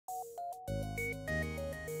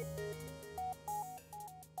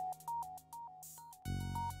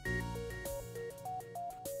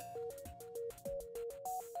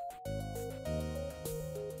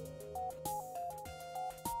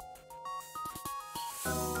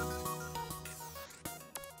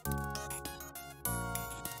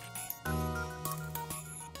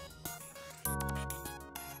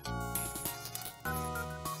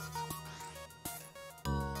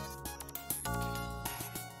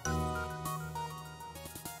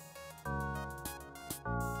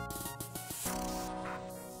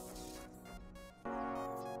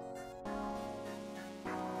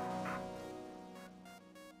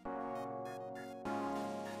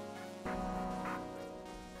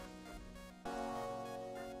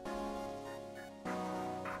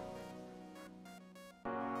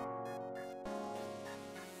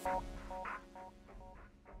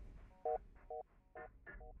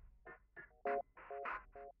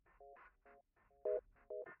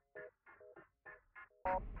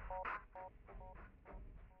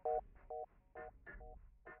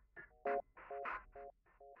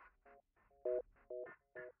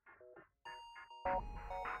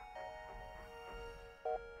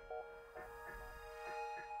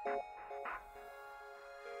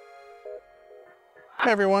Hey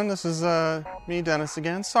everyone, this is me, Dennis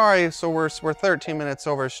again. Sorry, so we're 13 minutes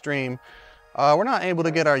over stream. We're not able to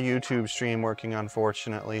get our YouTube stream working,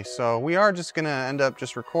 unfortunately, so we are just gonna end up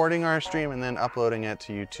just recording our stream and then uploading it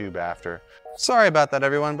to YouTube after. Sorry about that,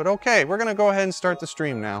 everyone, but okay, we're gonna go ahead and start the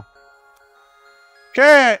stream now.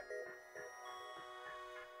 Okay.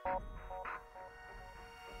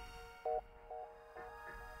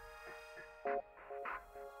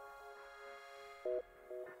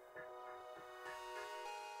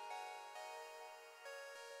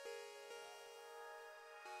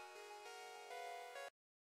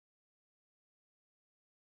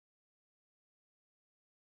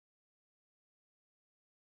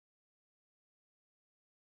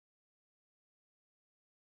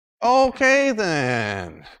 Okay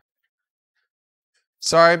then.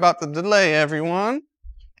 Sorry about the delay, everyone,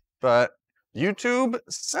 but YouTube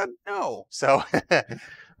said no. So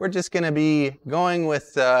we're just gonna be going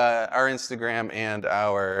with our Instagram and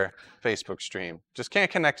our Facebook stream. Just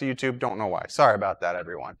can't connect to YouTube, don't know why. Sorry about that,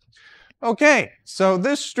 everyone. Okay, so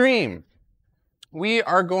this stream, we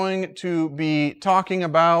are going to be talking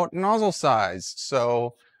about nozzle size.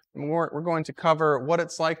 So we're going to cover what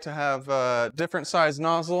it's like to have a different size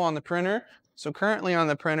nozzle on the printer. So currently on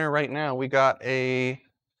the printer right now, we got a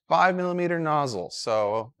 5mm nozzle.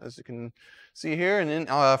 So as you can see here, and in,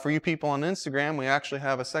 for you people on Instagram, we actually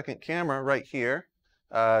have a second camera right here.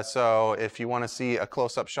 So if you want to see a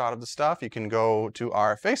close-up shot of the stuff, you can go to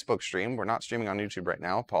our Facebook stream. We're not streaming on YouTube right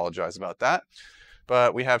now. Apologize about that.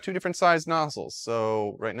 But we have two different size nozzles.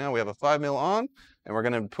 So right now we have a 5mm on, and we're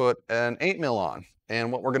going to put an 8mm on. And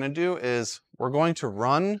what we're going to do is we're going to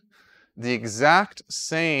run the exact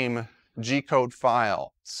same G-code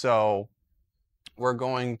file. So we're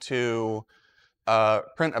going to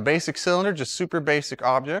print a basic cylinder, just super basic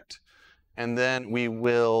object, and then we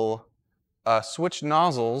will switch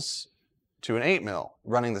nozzles to an 8mm,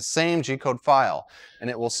 running the same G-code file. And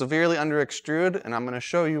it will severely under extrude, and I'm going to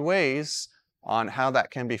show you ways on how that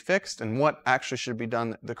can be fixed and what actually should be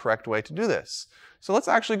done the correct way to do this. So let's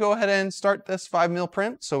actually go ahead and start this 5mm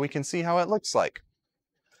print so we can see how it looks like.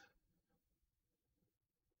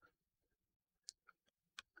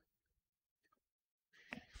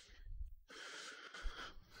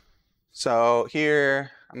 So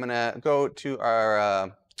here, I'm gonna go to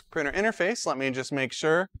our printer interface. Let me just make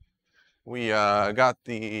sure we got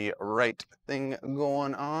the right thing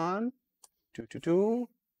going on.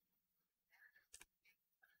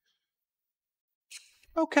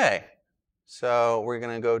 Okay, so we're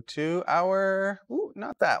gonna go to our, ooh,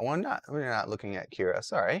 not that one, we're not looking at Kira,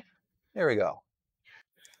 sorry. There we go.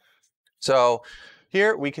 So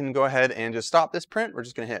here we can go ahead and just stop this print. We're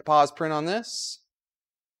just gonna hit pause print on this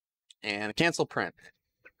and cancel print.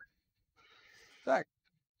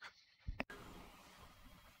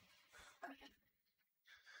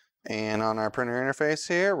 And on our printer interface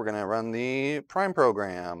here, we're gonna run the prime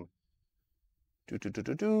program.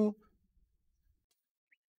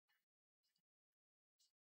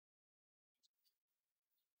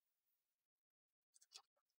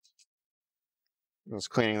 Just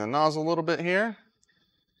cleaning the nozzle a little bit here.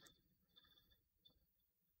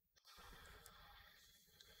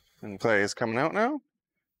 And clay is coming out now.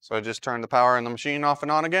 So I just turned the power in the machine off and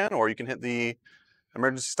on again, or you can hit the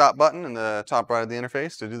emergency stop button in the top right of the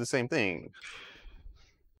interface to do the same thing.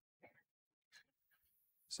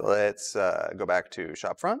 So let's go back to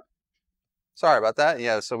shop front. Sorry about that.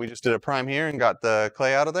 Yeah, so we just did a prime here and got the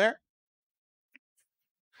clay out of there.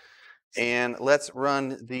 And let's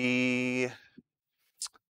run the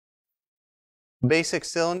basic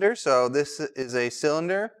cylinder. So this is a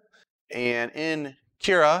cylinder, and in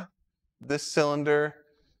Cura, this cylinder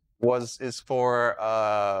is for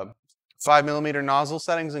 5mm nozzle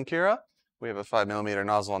settings in Cura. We have a 5mm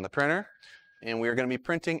nozzle on the printer, and we are going to be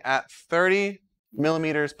printing at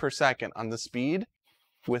 30mm per second on the speed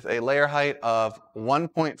with a layer height of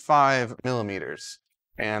 1.5mm.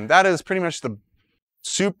 And that is pretty much the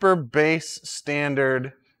super base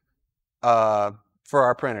standard for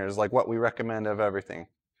our printers, like what we recommend of everything.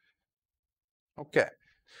 Okay,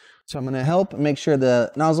 so I'm going to help make sure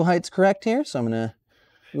the nozzle height's correct here. So I'm going to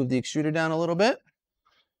move the extruder down a little bit.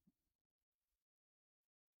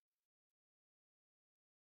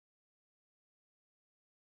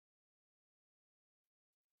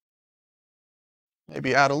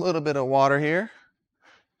 Maybe add a little bit of water here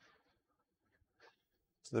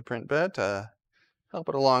to the print bed to help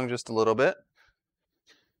it along just a little bit.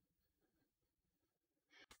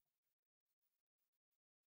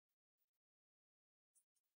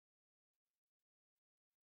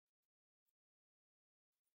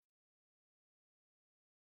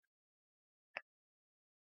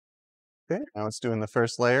 Okay, now it's doing the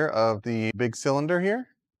first layer of the big cylinder here.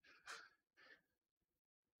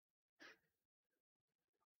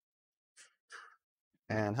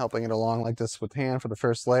 And helping it along like this with hand for the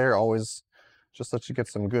first layer always just lets you get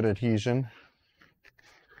some good adhesion.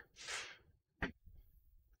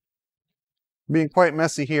 Being quite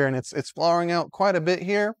messy here, and it's flowering out quite a bit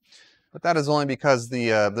here, but that is only because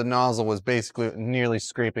the nozzle was basically nearly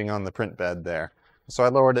scraping on the print bed there. So I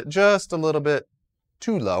lowered it just a little bit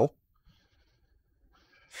too low.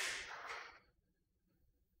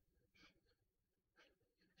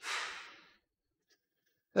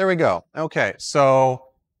 There we go. Okay, so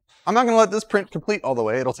I'm not going to let this print complete all the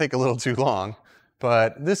way. It'll take a little too long,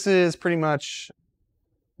 but this is pretty much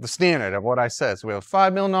the standard of what I said. So we have a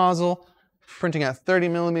 5mm nozzle, printing at 30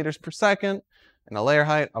 millimeters per second, and a layer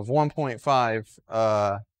height of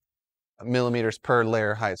 1.5 millimeters per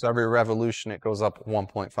layer height. So every revolution, it goes up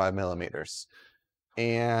 1.5 millimeters.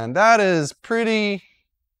 And that is pretty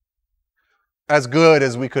as good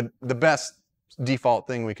as we could, the best default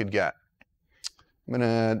thing we could get. I'm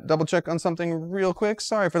gonna double check on something real quick.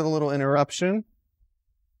 Sorry for the little interruption.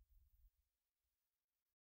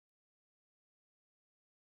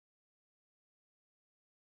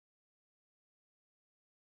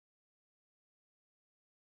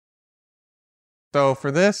 So for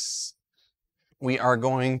this, we are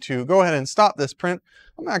going to go ahead and stop this print.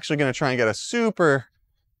 I'm actually going to try and get a super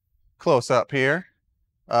close up here.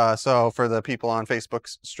 So for the people on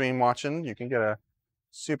Facebook's stream watching, you can get a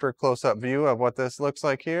super close up view of what this looks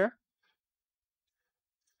like here.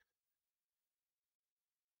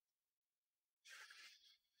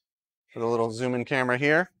 With a little zoom in camera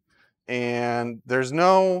here. And there's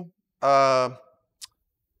no, what's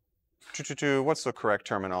the correct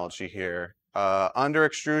terminology here? Under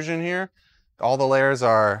extrusion here. All the layers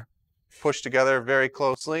are pushed together very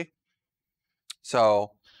closely.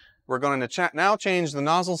 So we're going to now change the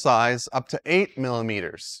nozzle size up to 8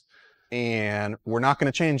 millimeters. And we're not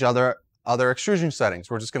going to change other extrusion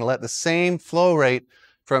settings. We're just going to let the same flow rate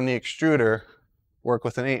from the extruder work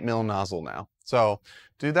with an 8mm nozzle now. So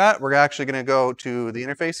to do that, we're actually going to go to the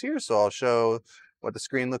interface here. So I'll show what the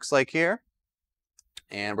screen looks like here.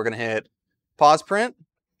 And we're going to hit pause print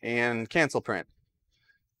and cancel print.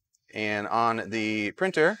 And on the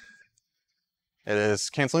printer, it is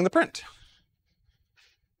canceling the print.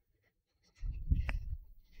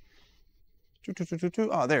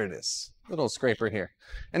 Oh, there it is. Little scraper here.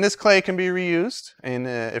 And this clay can be reused, and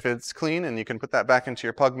if it's clean, and you can put that back into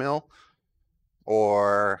your pug mill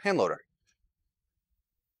or hand loader.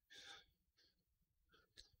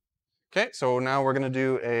 Okay, so now we're going to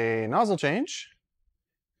do a nozzle change.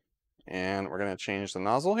 And we're going to change the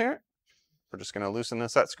nozzle here. We're just going to loosen the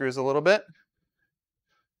set screws a little bit.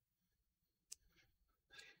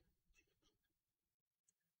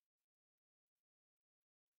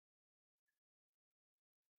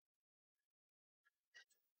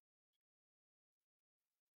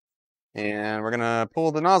 And we're going to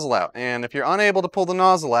pull the nozzle out. And if you're unable to pull the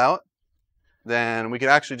nozzle out, then we could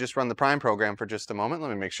actually just run the prime program for just a moment.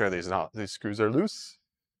 Let me make sure these screws are loose.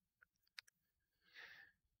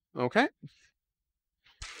 Okay.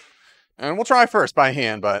 And we'll try first by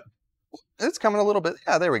hand, but it's coming a little bit.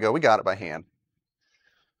 Yeah, there we go. We got it by hand.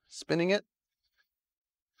 Spinning it.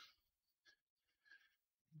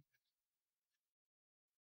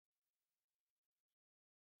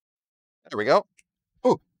 There we go.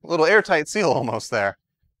 Ooh, a little airtight seal almost there.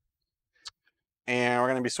 And we're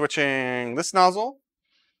going to be switching this nozzle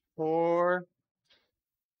for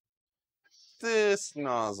this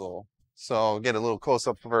nozzle. So I'll get a little close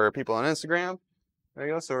up for people on Instagram. There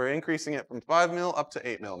you go. So we're increasing it from 5mm up to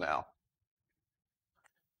 8mm now.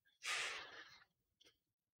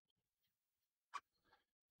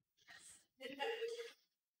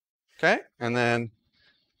 Okay, and then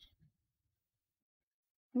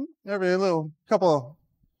every little couple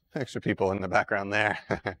extra people in the background there.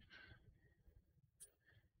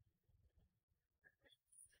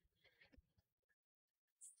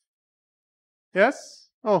 Yes?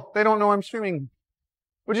 Oh, they don't know I'm streaming.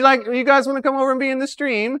 You guys want to come over and be in the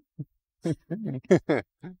stream?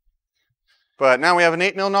 But now we have an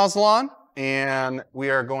 8mm nozzle on, and we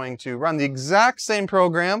are going to run the exact same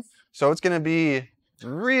program. So it's going to be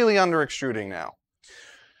really under extruding now.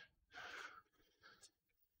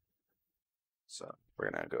 So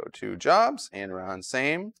we're going to go to jobs and run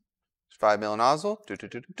same 5mm nozzle.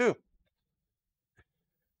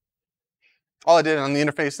 All I did on the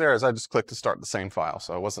interface there is I just clicked to start the same file,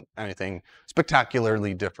 so it wasn't anything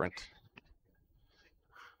spectacularly different.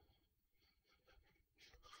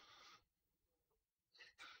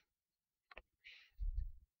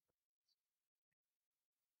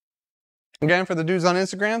 Again, for the dudes on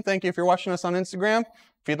Instagram, thank you if you're watching us on Instagram.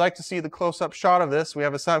 If you'd like to see the close-up shot of this, we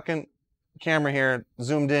have a second camera here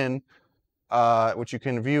zoomed in, which you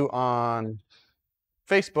can view on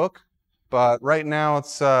Facebook. But right now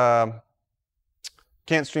it's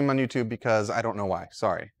can't stream on YouTube because I don't know why.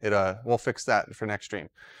 Sorry. We'll fix that for next stream.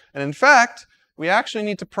 And in fact, we actually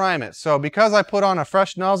need to prime it. So because I put on a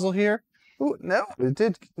fresh nozzle here, ooh, no, it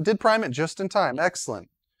did prime it just in time. Excellent.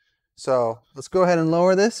 So let's go ahead and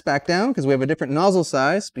lower this back down because we have a different nozzle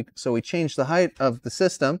size. So we changed the height of the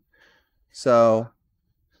system. So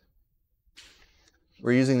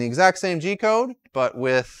we're using the exact same G code, but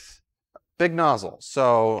with big nozzle.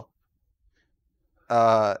 So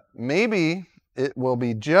maybe it will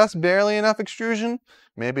be just barely enough extrusion.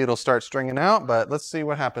 Maybe it'll start stringing out, but let's see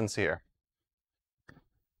what happens here.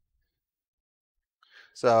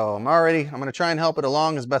 So I'm going to try and help it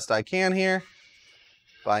along as best I can here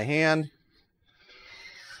by hand.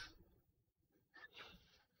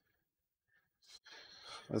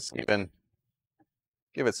 Let's even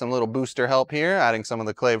give it some little booster help here, adding some of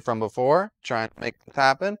the clay from before, trying to make this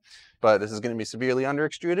happen. But this is going to be severely under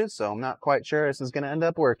extruded, so I'm not quite sure this is going to end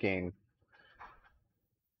up working.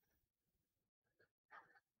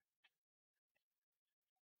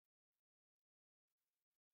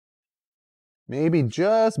 Maybe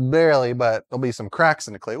just barely, but there'll be some cracks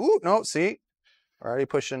in the clay. Ooh, no, see? Already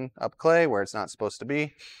pushing up clay where it's not supposed to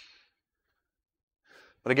be.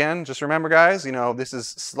 But again, just remember guys, you know, this is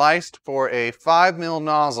sliced for a 5mm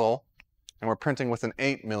nozzle and we're printing with an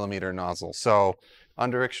 8mm nozzle. So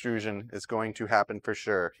under extrusion is going to happen for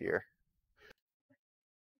sure here.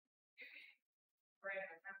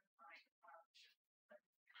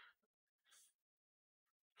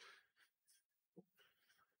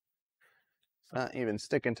 It's not even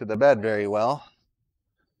sticking to the bed very well.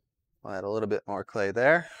 I'll add a little bit more clay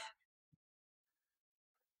there.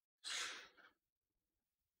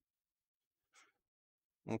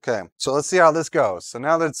 Okay, so let's see how this goes. So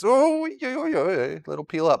now that's, oh, little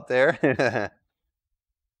peel up there.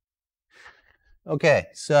 Okay,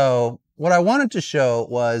 so what I wanted to show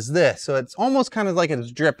was this. So it's almost kind of like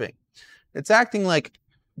it's dripping. It's acting like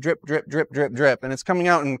drip, drip, drip, drip, drip, and it's coming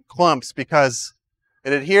out in clumps because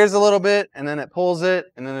it adheres a little bit, and then it pulls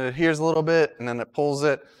it, and then it adheres a little bit, and then it pulls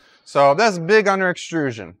it. So that's big under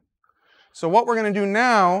extrusion. So what we're going to do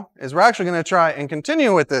now is we're actually going to try and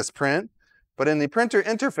continue with this print, but in the printer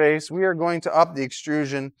interface, we are going to up the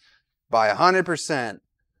extrusion by 100%.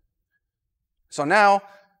 So now,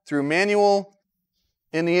 through manual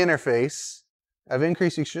in the interface, I've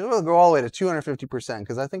increased the extrusion. We'll go all the way to 250%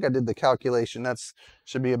 because I think I did the calculation. That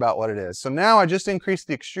should be about what it is. So now I just increased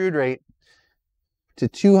the extrude rate to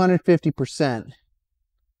 250%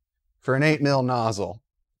 for an 8mm nozzle.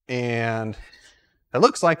 And it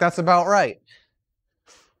looks like that's about right.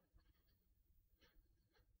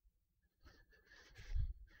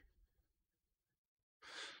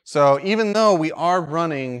 So even though we are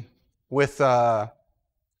running with the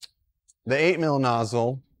 8mm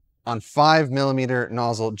nozzle on 5mm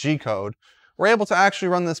nozzle G code, we're able to actually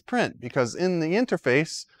run this print because in the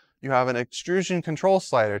interface, you have an extrusion control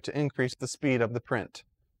slider to increase the speed of the print.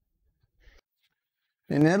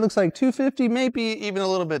 And it looks like 250, maybe even a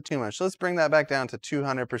little bit too much. So let's bring that back down to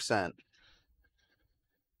 200%.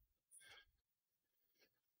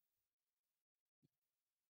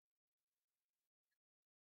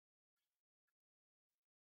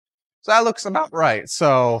 So that looks about right.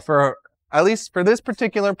 So for at least for this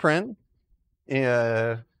particular print,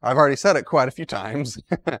 I've already said it quite a few times,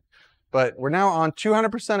 but we're now on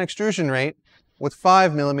 200% extrusion rate with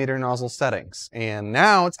 5mm nozzle settings. And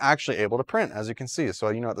now it's actually able to print, as you can see. So,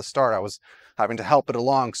 you know, at the start, I was having to help it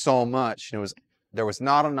along so much. There was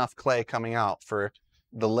not enough clay coming out for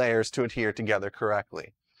the layers to adhere together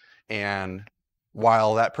correctly. And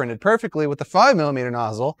while that printed perfectly with the 5mm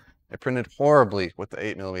nozzle, it printed horribly with the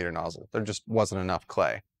 8mm nozzle. There just wasn't enough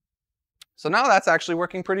clay. So now that's actually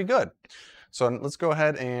working pretty good. So let's go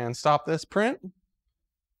ahead and stop this print.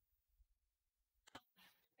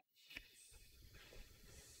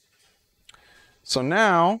 So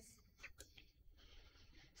now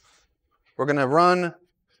we're going to run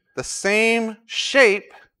the same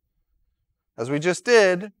shape as we just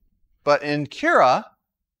did, but in Cura,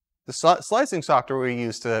 the slicing software we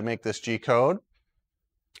use to make this G code.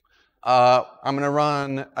 I'm going to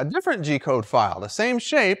run a different G code file, the same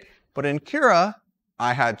shape, but in Cura,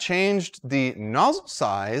 I had changed the nozzle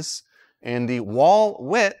size and the wall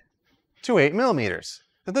width to 8mm,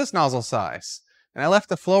 to this nozzle size. And I left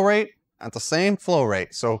the flow rate at the same flow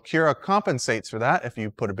rate. So Cura compensates for that. If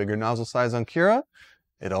you put a bigger nozzle size on Cura,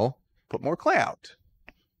 it'll put more clay out.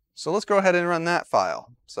 So let's go ahead and run that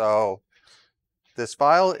file. So This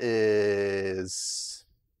file is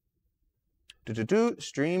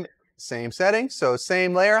stream, same setting, so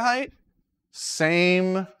same layer height,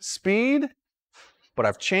 same speed, but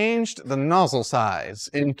I've changed the nozzle size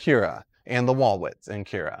in Cura and the wall width in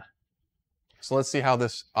Cura. So let's see how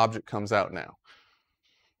this object comes out now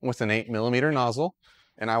with an 8mm nozzle,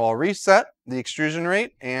 and I will reset the extrusion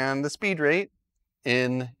rate and the speed rate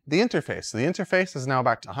in the interface. So the interface is now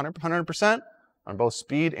back to 100% on both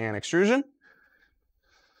speed and extrusion.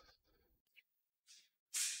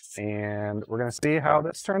 And we're going to see how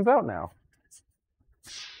this turns out now.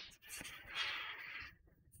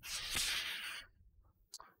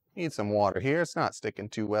 Need some water here. It's not sticking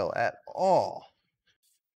too well at all.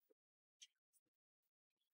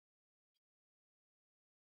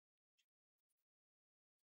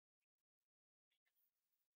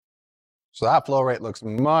 So that flow rate looks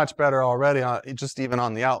much better already, just even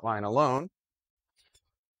on the outline alone.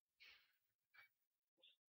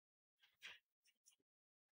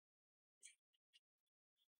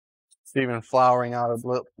 It's even flowering out a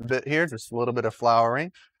little bit here, just a little bit of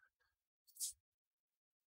flowering.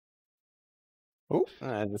 Oh,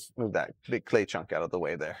 I just moved that big clay chunk out of the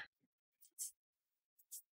way there.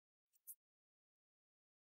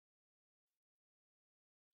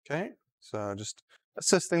 Okay, so just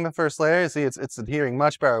assisting the first layer. You see, it's adhering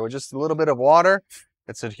much better with just a little bit of water.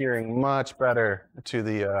 It's adhering much better to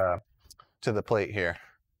the plate here.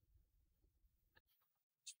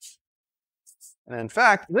 And in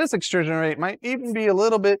fact, this extrusion rate might even be a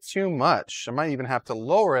little bit too much. I might even have to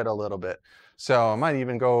lower it a little bit. So I might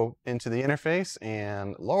even go into the interface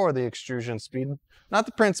and lower the extrusion speed, not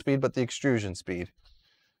the print speed, but the extrusion speed.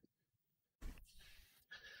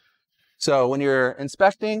 So when you're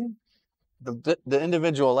inspecting the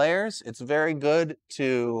individual layers, it's very good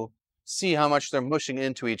to see how much they're mushing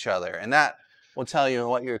into each other, and that will tell you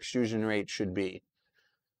what your extrusion rate should be.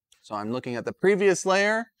 So I'm looking at the previous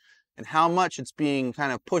layer and how much it's being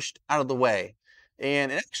kind of pushed out of the way.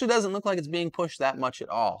 And it actually doesn't look like it's being pushed that much at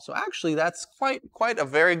all. So actually that's quite a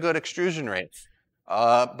very good extrusion rate.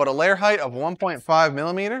 But a layer height of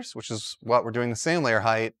 1.5mm, which is what we're doing the same layer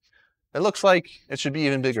height, it looks like it should be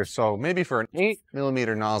even bigger. So maybe for an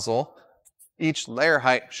 8mm nozzle, each layer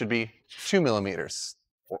height should be 2mm.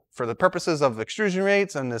 For the purposes of extrusion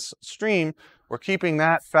rates and this stream, we're keeping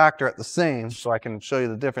that factor at the same, so I can show you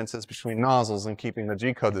the differences between nozzles and keeping the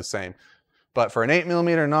G-code the same. But for an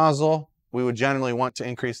 8mm nozzle, we would generally want to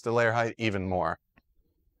increase the layer height even more.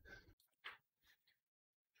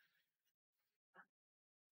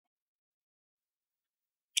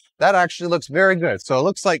 That actually looks very good. So it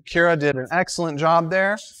looks like Cura did an excellent job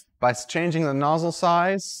there by changing the nozzle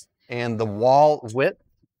size and the wall width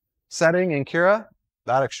setting in Cura.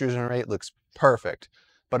 That extrusion rate looks perfect.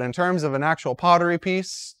 But in terms of an actual pottery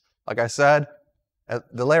piece, like I said,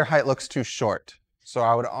 the layer height looks too short. So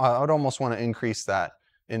I would almost want to increase that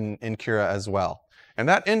in Cura as well. And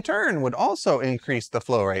that in turn would also increase the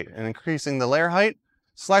flow rate. And increasing the layer height,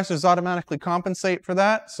 slicers automatically compensate for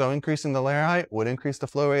that. So increasing the layer height would increase the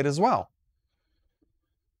flow rate as well.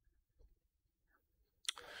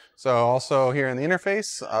 So also here in the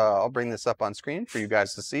interface, I'll bring this up on screen for you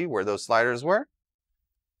guys to see where those sliders were.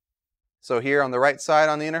 So here on the right side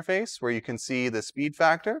on the interface where you can see the speed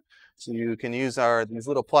factor. So you can use these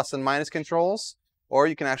little plus and minus controls, or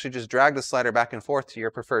you can actually just drag the slider back and forth to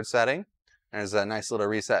your preferred setting. There's a nice little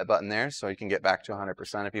reset button there, so you can get back to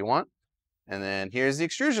 100% if you want. And then here's the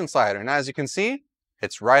extrusion slider. And as you can see,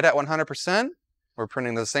 it's right at 100%. We're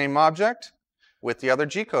printing the same object with the other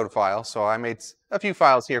G-code file. So I made a few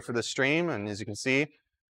files here for the stream. And as you can see,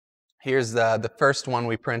 here's the first one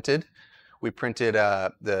we printed. We printed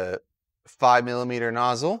the 5mm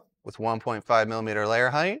nozzle with 1.5mm layer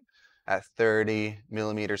height at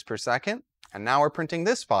 30mm per second. And now we're printing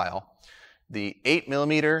this file, the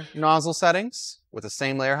 8mm nozzle settings with the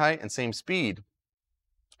same layer height and same speed.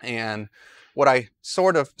 And what I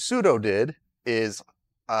sort of pseudo did is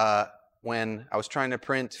when I was trying to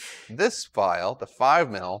print this file, the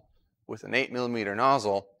 5mm with an 8mm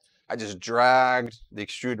nozzle, I just dragged the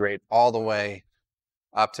extrude rate all the way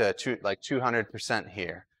up to like 200%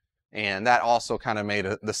 here. And that also kind of made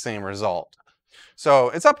the same result. So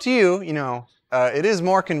it's up to you, you know, it is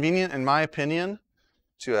more convenient in my opinion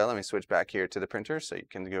to, let me switch back here to the printer so you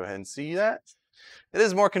can go ahead and see that. It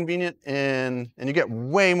is more convenient and you get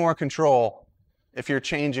way more control if you're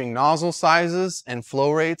changing nozzle sizes and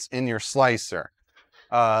flow rates in your slicer.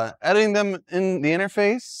 Editing them in the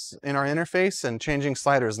interface, in our interface, and changing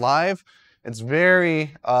sliders live, it's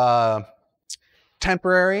very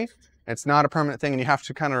temporary. It's not a permanent thing, and you have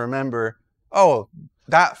to kind of remember, oh,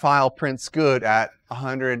 that file prints good at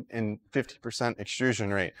 150%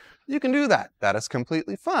 extrusion rate. You can do that. That is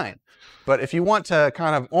completely fine. But if you want to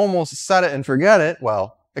kind of almost set it and forget it,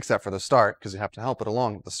 well, except for the start, because you have to help it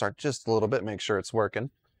along at the start just a little bit, make sure it's working.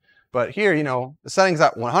 But here, you know, the setting's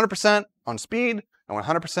at 100% on speed and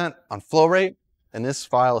 100% on flow rate. And this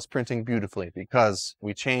file is printing beautifully because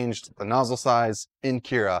we changed the nozzle size in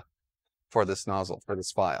Kira for this nozzle, for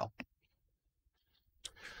this file.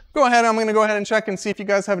 I'm going to go ahead and check and see if you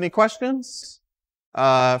guys have any questions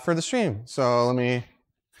for the stream. So let me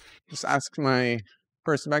just ask my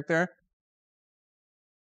person back there.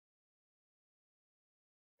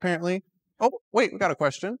 Apparently. Oh, wait, we got a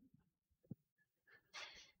question.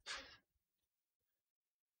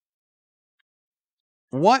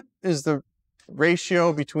 What is the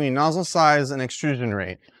ratio between nozzle size and extrusion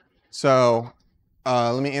rate? So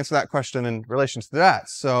let me answer that question in relation to that.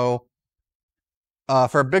 So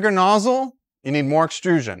for a bigger nozzle, you need more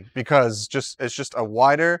extrusion because it's just a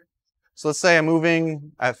wider. So let's say I'm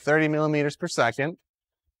moving at 30 millimeters per second,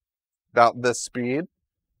 about this speed,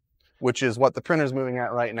 which is what the printer is moving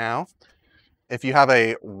at right now. If you have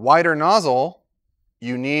a wider nozzle,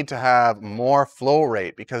 you need to have more flow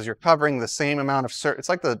rate because you're covering the same amount of it's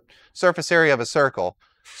like the surface area of a circle.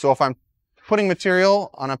 So if I'm putting material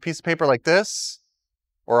on a piece of paper like this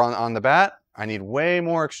or on the bat, I need way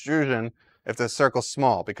more extrusion if the circle's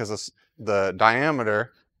small because the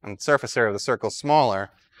diameter and surface area of the circle is smaller.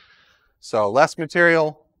 So less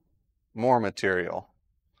material, more material.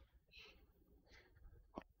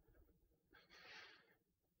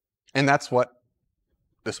 And that's what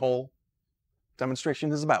this whole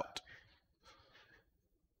demonstration is about.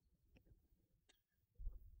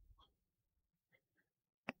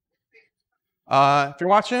 If you're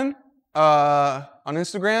watching on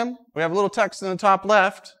Instagram, we have a little text in the top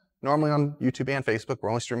left. Normally on YouTube and Facebook. We're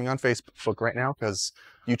only streaming on Facebook right now because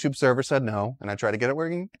YouTube server said no, and I tried to get it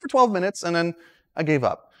working for 12 minutes, and then I gave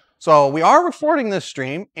up. So we are recording this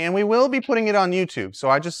stream, and we will be putting it on YouTube.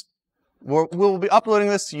 So we'll be uploading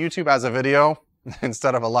this to YouTube as a video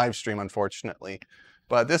instead of a live stream, unfortunately.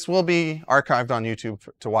 But this will be archived on YouTube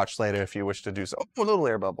to watch later if you wish to do so. Oh, a little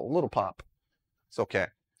air bubble, a little pop. It's okay.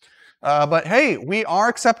 But hey, we are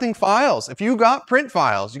accepting files. If you got print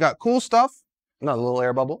files, you got cool stuff, not a little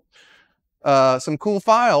air bubble, some cool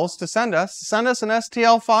files to send us an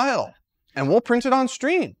STL file and we'll print it on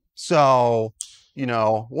stream. So, you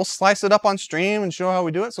know, we'll slice it up on stream and show how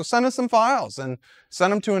we do it. So send us some files and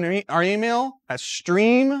send them to our email at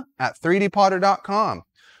stream@3dpotter.com.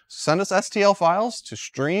 Send us STL files to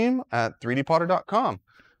stream@3dpotter.com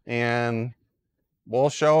and we'll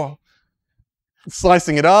show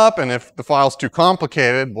slicing it up, and if the file's too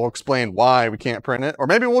complicated, we'll explain why we can't print it, or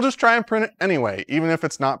maybe we'll just try and print it anyway, even if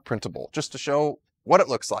it's not printable, just to show what it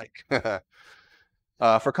looks like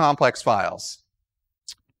for complex files.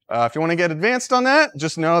 If you want to get advanced on that,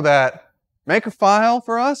 just know that make a file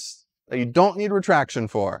for us that you don't need retraction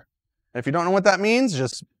for. And if you don't know what that means,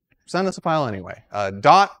 just send us a file anyway. A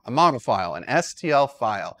model file, an STL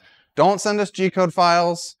file. Don't send us G-code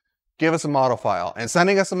files. Give us a model file. And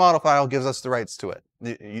sending us a model file gives us the rights to it.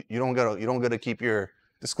 You don't get to keep your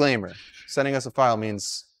disclaimer. Sending us a file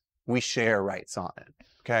means we share rights on it.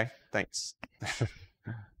 Okay? Thanks.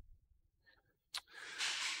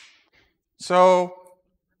 So,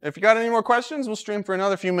 if you got any more questions, we'll stream for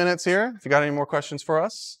another few minutes here. If you got any more questions for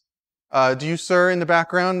us. Do you, sir, in the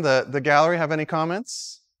background, the gallery, have any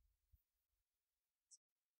comments?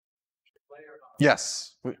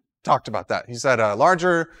 Yes, we talked about that. He said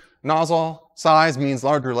larger nozzle size means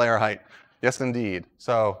larger layer height. Yes, indeed.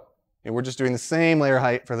 So we're just doing the same layer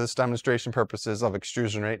height for this demonstration purposes of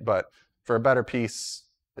extrusion rate, but for a better piece,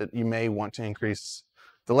 you may want to increase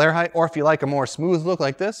the layer height, or if you like a more smooth look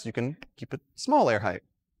like this, you can keep it small layer height.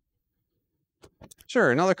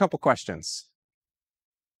 Sure, another couple questions.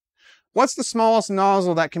 What's the smallest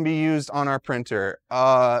nozzle that can be used on our printer?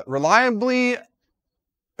 Reliably,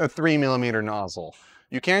 a 3mm nozzle.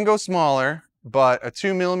 You can go smaller, but a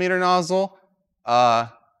 2mm nozzle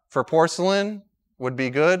for porcelain would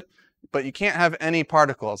be good, but you can't have any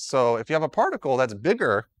particles. So if you have a particle that's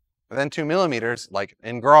bigger than 2mm, like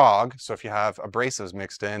in grog, so if you have abrasives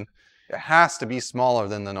mixed in, it has to be smaller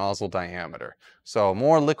than the nozzle diameter. So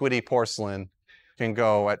more liquidy porcelain can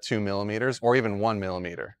go at 2mm or even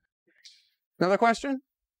 1mm. Another question?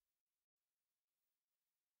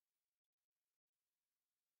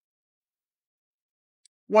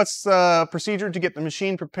 What's the procedure to get the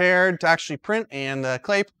machine prepared to actually print, and the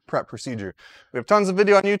clay prep procedure? We have tons of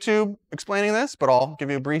video on YouTube explaining this, but I'll give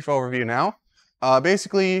you a brief overview now.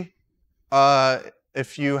 Basically,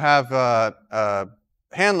 if you have a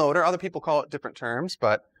hand loader, other people call it different terms,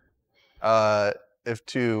 but if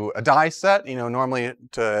to a die set, normally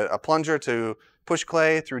to a plunger to push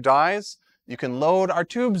clay through dies, you can load our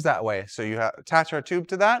tubes that way. So you attach our tube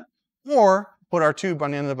to that, or put our tube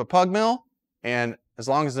on the end of a pug mill, and as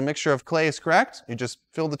long as the mixture of clay is correct, you just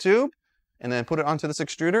fill the tube and then put it onto this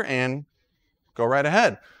extruder and go right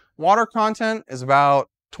ahead. Water content is about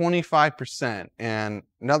 25%. And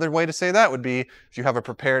another way to say that would be if you have a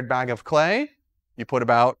prepared bag of clay, you put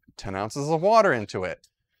about 10 ounces of water into it.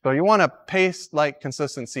 So you want a paste-like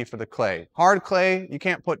consistency for the clay. Hard clay, you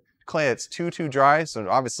can't put clay that's too dry, so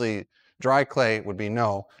obviously dry clay would be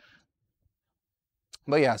no.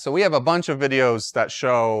 But yeah, so we have a bunch of videos that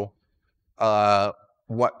show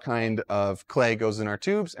what kind of clay goes in our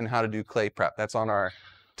tubes and how to do clay prep. That's on our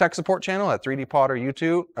tech support channel at 3D Potter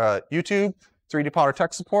YouTube. 3D Potter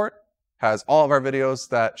Tech Support has all of our videos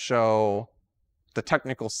that show the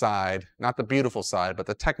technical side, not the beautiful side, but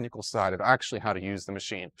the technical side of actually how to use the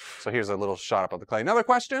machine. So here's a little shot up of the clay. Another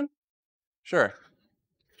question? Sure.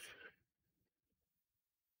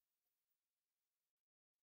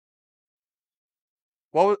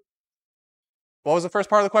 What was the first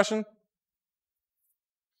part of the question?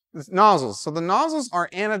 Nozzles. So the nozzles are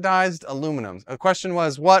anodized aluminum. The question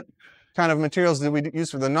was, what kind of materials do we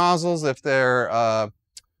use for the nozzles? If they're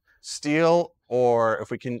steel, or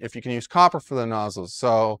if you can use copper for the nozzles.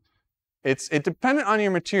 So it's dependent on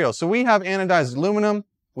your material. So we have anodized aluminum.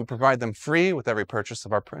 We provide them free with every purchase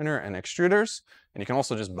of our printer and extruders. And you can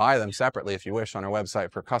also just buy them separately if you wish on our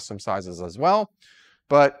website for custom sizes as well.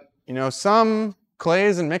 But some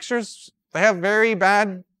clays and mixtures, they have very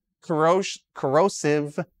bad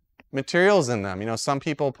corrosive materials in them. Some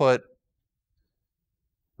people put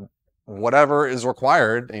whatever is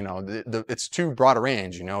required. It's too broad a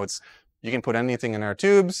range. You can put anything in our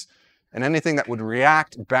tubes, and anything that would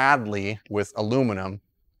react badly with aluminum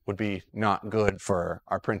would be not good for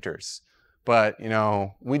our printers. But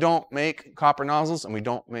we don't make copper nozzles and we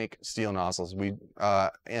don't make steel nozzles. We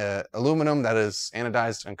aluminum that is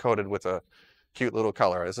anodized and coated with a cute little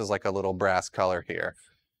color. This is like a little brass color here.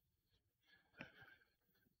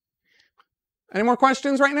 Any more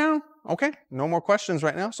questions right now? Okay, no more questions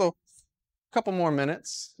right now. So a couple more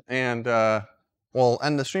minutes and we'll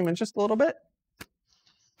end the stream in just a little bit.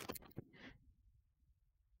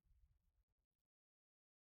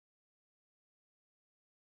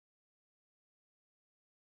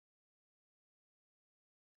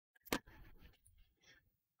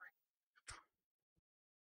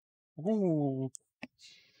 Ooh.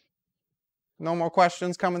 No more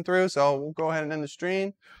questions coming through, so we'll go ahead and end the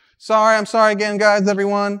stream. I'm sorry again, guys,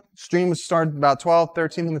 everyone. Stream was started about 12,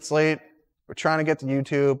 13 minutes late. We're trying to get to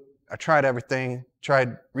YouTube. I tried everything.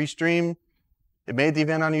 Tried restream. It made the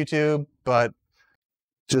event on YouTube, but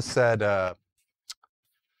just said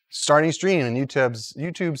starting stream, and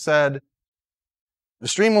YouTube said the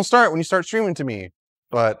stream will start when you start streaming to me.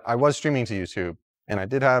 But I was streaming to YouTube, and I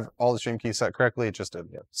did have all the stream keys set correctly. It just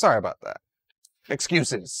didn't. Sorry about that.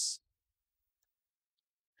 Excuses.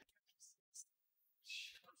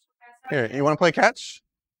 Here, you want to play catch?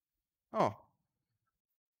 Oh.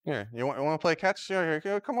 Here, you want to play catch?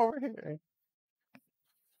 Here, come over here.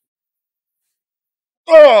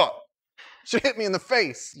 Oh! She hit me in the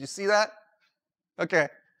face. You see that? Okay.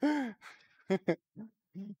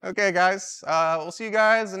 Okay, guys. We'll see you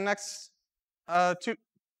guys in the next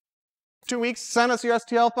 2 weeks. Send us your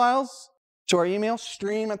STL files to our email,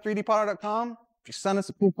 stream@3dpotter.com. If you send us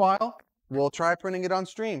a cool file, we'll try printing it on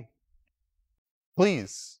stream.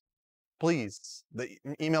 Please. Please. The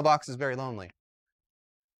email box is very lonely.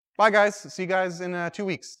 Bye, guys. See you guys in 2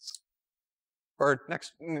 weeks. Or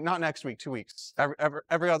not next week, 2 weeks.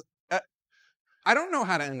 Every other. I don't know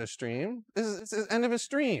how to end a stream. This is the end of a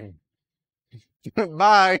stream.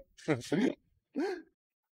 Bye.